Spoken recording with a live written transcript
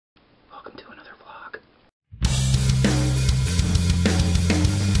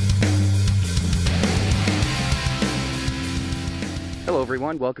Hello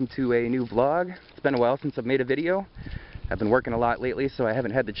everyone, welcome to a new vlog. It's been a while since I've made a video. I've been working a lot lately, so I haven't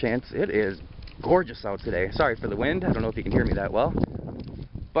had the chance. It is gorgeous out today. Sorry for the wind, I don't know if you can hear me that well.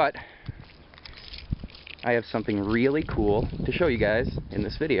 But I have something really cool to show you guys in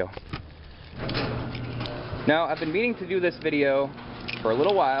this video. Now, I've been meaning to do this video for a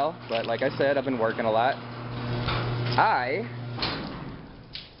little while, but like I said, I've been working a lot. I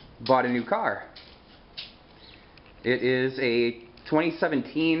bought a new car. It is a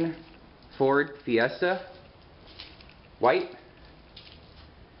 2017 Ford Fiesta, white,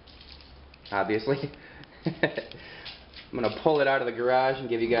 obviously. I'm going to pull it out of the garage and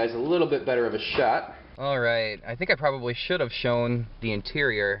give you guys a little bit better of a shot. Alright, I think I probably should have shown the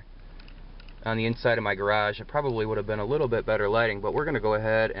interior on the inside of my garage. It probably would have been a little bit better lighting, but we're going to go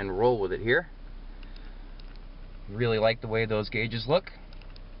ahead and roll with it here. Really like the way those gauges look.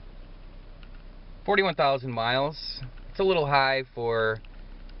 41,000 miles. It's a little high for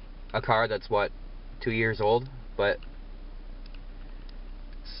a car that's, what, 2 years old, but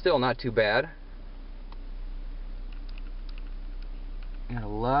still not too bad. Got a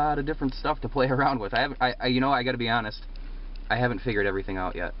lot of different stuff to play around with. You know, I gotta be honest, I haven't figured everything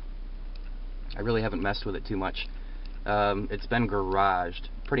out yet. I really haven't messed with it too much. It's been garaged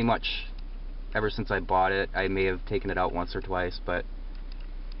pretty much ever since I bought it. I may have taken it out once or twice, but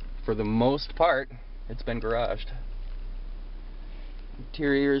for the most part, it's been garaged.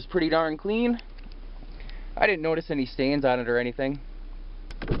 Interior is pretty darn clean. I didn't notice any stains on it or anything.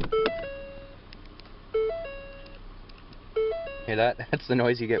 Hear that? That's the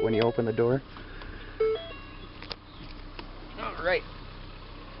noise you get when you open the door. Alright.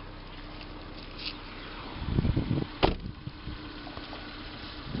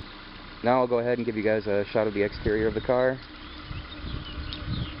 Now I'll go ahead and give you guys a shot of the exterior of the car.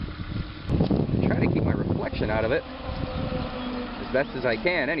 Try to keep my reflection out of it as best as I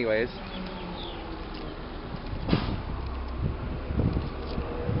can anyways.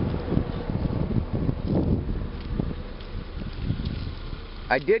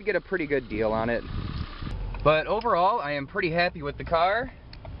 I did get a pretty good deal on it, but overall I am pretty happy with the car.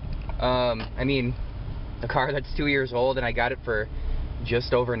 I mean, a car that's 2 years old and I got it for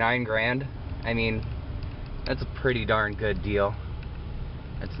just over $9 grand. I mean, that's a pretty darn good deal.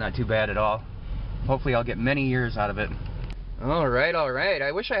 That's not too bad at all. Hopefully I'll get many years out of it. Alright.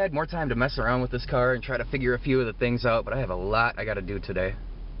 I wish I had more time to mess around with this car and try to figure a few of the things out, but I have a lot I gotta do today.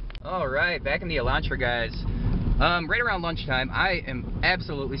 Alright, back in the Elantra, guys. Right around lunchtime, I am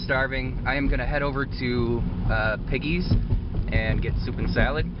absolutely starving. I am gonna head over to Piggy's and get soup and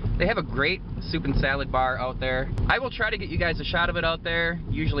salad. They have a great soup and salad bar out there. I will try to get you guys a shot of it out there.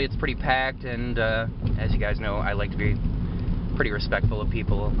 Usually it's pretty packed, and as you guys know, I like to be pretty respectful of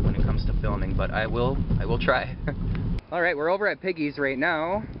people when it comes to filming, but I will try. Alright, we're over at Piggy's right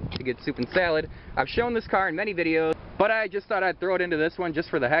now to get soup and salad. I've shown this car in many videos, but I just thought I'd throw it into this one just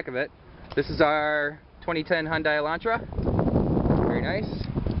for the heck of it. This is our 2010 Hyundai Elantra. Very nice.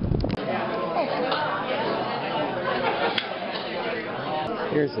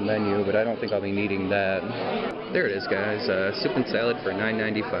 Here's the menu, but I don't think I'll be needing that. There it is, guys. Soup and salad for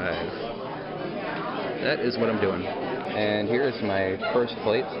 $9.95. That is what I'm doing. And here's my first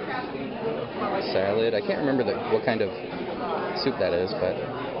plate. Salad. I can't remember what kind of soup that is, but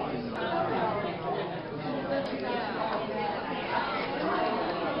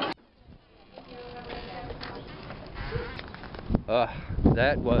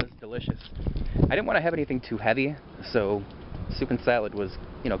that was delicious. I didn't want to have anything too heavy, so soup and salad was,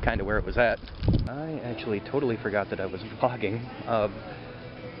 you know, kind of where it was at. I actually totally forgot that I was vlogging.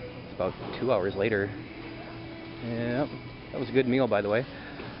 It's about 2 hours later. Yep, that was a good meal, by the way.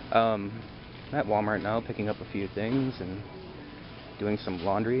 I'm at Walmart now, picking up a few things and doing some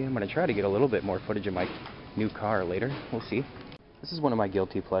laundry. I'm going to try to get a little bit more footage of my new car later. We'll see. This is one of my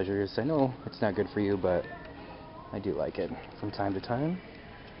guilty pleasures. I know it's not good for you, but I do like it from time to time.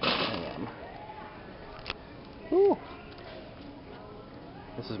 I am. Woo!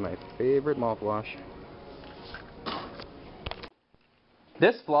 This is my favorite mouthwash.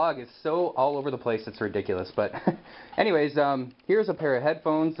 This vlog is so all over the place, it's ridiculous, but anyways, here's a pair of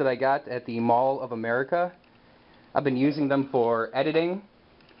headphones that I got at the Mall of America. I've been using them for editing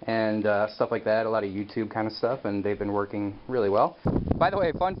and stuff like that, a lot of YouTube kind of stuff, and they've been working really well. By the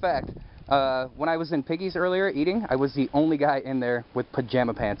way, fun fact, when I was in Piggy's earlier eating, I was the only guy in there with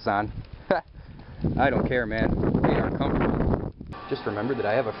pajama pants on. I don't care, man. They are comfortable. Just remember that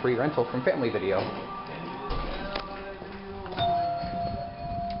I have a free rental from Family Video.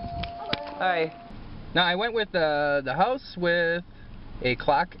 Hi. Now I went with the house with a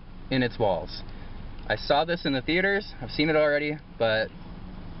clock in its walls. I saw this in the theaters. I've seen it already, but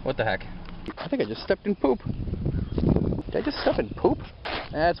what the heck? I think I just stepped in poop. Did I just step in poop?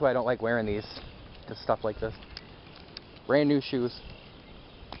 That's why I don't like wearing these. Just stuff like this. Brand new shoes.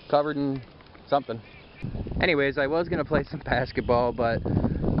 Covered in something. Anyways, I was gonna play some basketball, but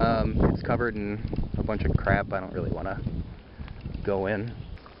it's covered in a bunch of crap. I don't really want to go in.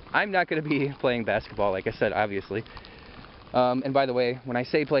 I'm not gonna be playing basketball, like I said, obviously. And by the way, when I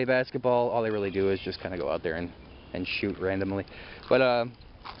say play basketball, all I really do is just kind of go out there and shoot randomly. But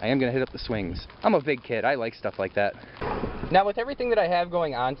I am gonna hit up the swings. I'm a big kid. I like stuff like that. Now, with everything that I have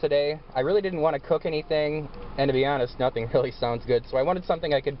going on today, I really didn't want to cook anything, and to be honest, nothing really sounds good. So I wanted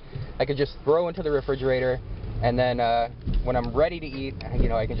something I could just throw into the refrigerator, and then when I'm ready to eat, you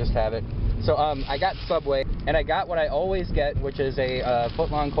know, I can just have it. So I got Subway, and I got what I always get, which is a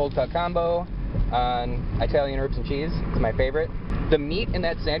foot-long cold cut combo on Italian herbs and cheese. It's my favorite. The meat in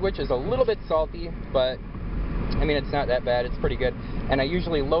that sandwich is a little bit salty, but I mean, it's not that bad. It's pretty good. And I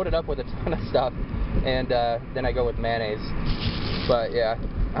usually load it up with a ton of stuff, and then I go with mayonnaise. But yeah,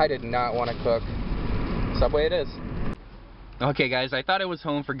 I did not want to cook. Subway it is. Okay guys, I thought I was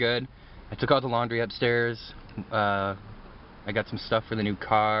home for good. I took out the laundry upstairs. I got some stuff for the new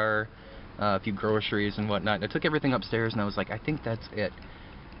car, a few groceries and whatnot. I took everything upstairs and I was like, I think that's it.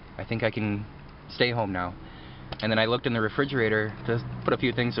 I think I can stay home now. And then I looked in the refrigerator to put a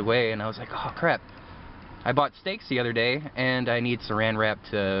few things away, and I was like, oh crap. I bought steaks the other day, and I need saran wrap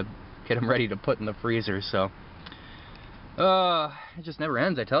to get them ready to put in the freezer, so it just never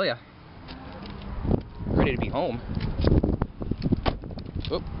ends, I tell ya. Ready to be home.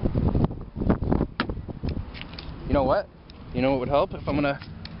 Oop. You know what? You know what would help if I'm gonna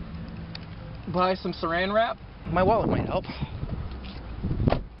buy some saran wrap? My wallet might help.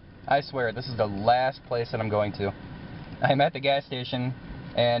 I swear, this is the last place that I'm going to. I'm at the gas station,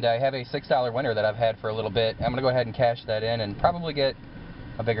 and I have a $6 winner that I've had for a little bit. I'm going to go ahead and cash that in and probably get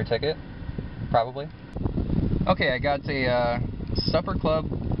a bigger ticket. Probably. Okay, I got a Supper Club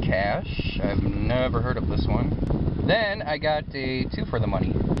cash. I've never heard of this one. Then I got a 2 for the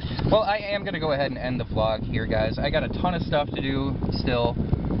money. Well, I am going to go ahead and end the vlog here, guys. I got a ton of stuff to do still,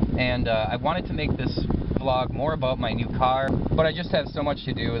 and I wanted to make this vlog more about my new car, but I just have so much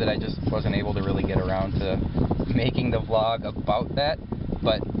to do that I just wasn't able to really get around to making the vlog about that.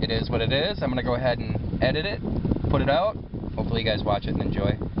 But it is what it is. I'm going to go ahead and edit it, put it out. Hopefully you guys watch it and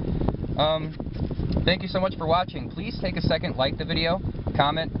enjoy. Thank you so much for watching. Please take a second, like the video,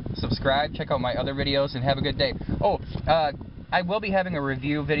 comment, subscribe, check out my other videos, and have a good day. Oh, I will be having a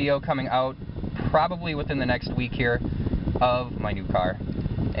review video coming out probably within the next week here of my new car.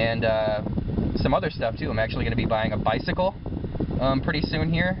 And some other stuff too. I'm actually going to be buying a bicycle pretty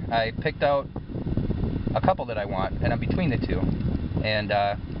soon here. I picked out a couple that I want, and I'm between the two. And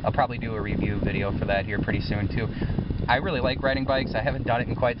I'll probably do a review video for that here pretty soon too. I really like riding bikes. I haven't done it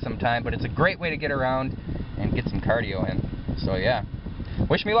in quite some time, but it's a great way to get around and get some cardio in. So yeah.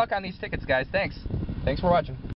 Wish me luck on these tickets, guys. Thanks. Thanks for watching.